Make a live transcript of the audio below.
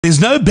There's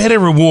no better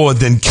reward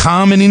than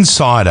Carmenin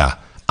Cider.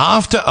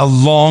 After a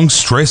long,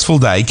 stressful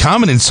day,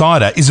 Carmenin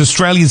Cider is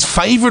Australia's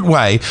favourite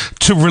way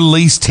to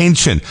release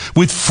tension,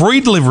 with free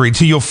delivery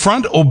to your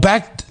front or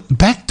back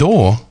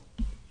door.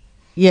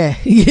 Yeah.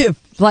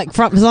 Like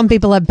some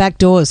people have back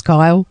doors,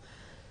 Kyle.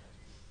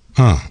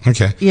 Oh,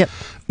 okay. Yep.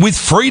 With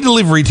free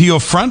delivery to your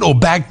front or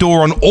back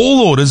door on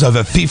all orders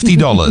over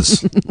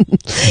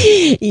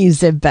 $50. You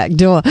said back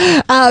door.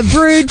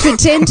 Brewed for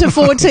 10 to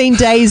 14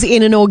 days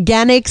in an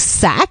organic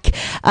sack.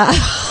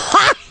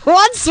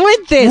 What's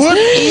with this? What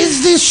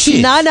is this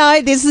shit?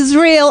 No, this is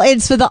real.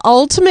 It's for the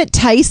ultimate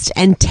taste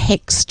and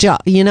texture.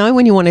 You know,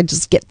 when you want to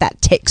just get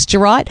that texture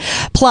right.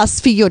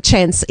 Plus, for your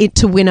chance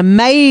to win a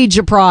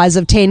major prize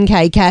of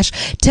 $10K cash.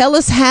 Tell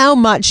us how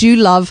much you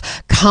love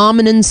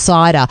Carmenin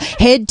Cider.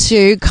 Head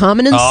to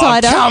Carmenin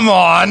Cider. Come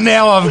on,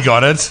 now I've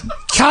got it.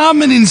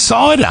 Carmenin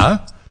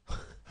Cider?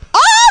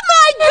 Oh,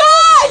 my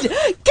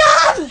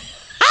God!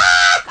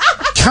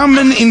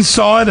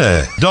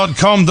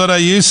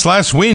 CarmeninCider.com.au/win.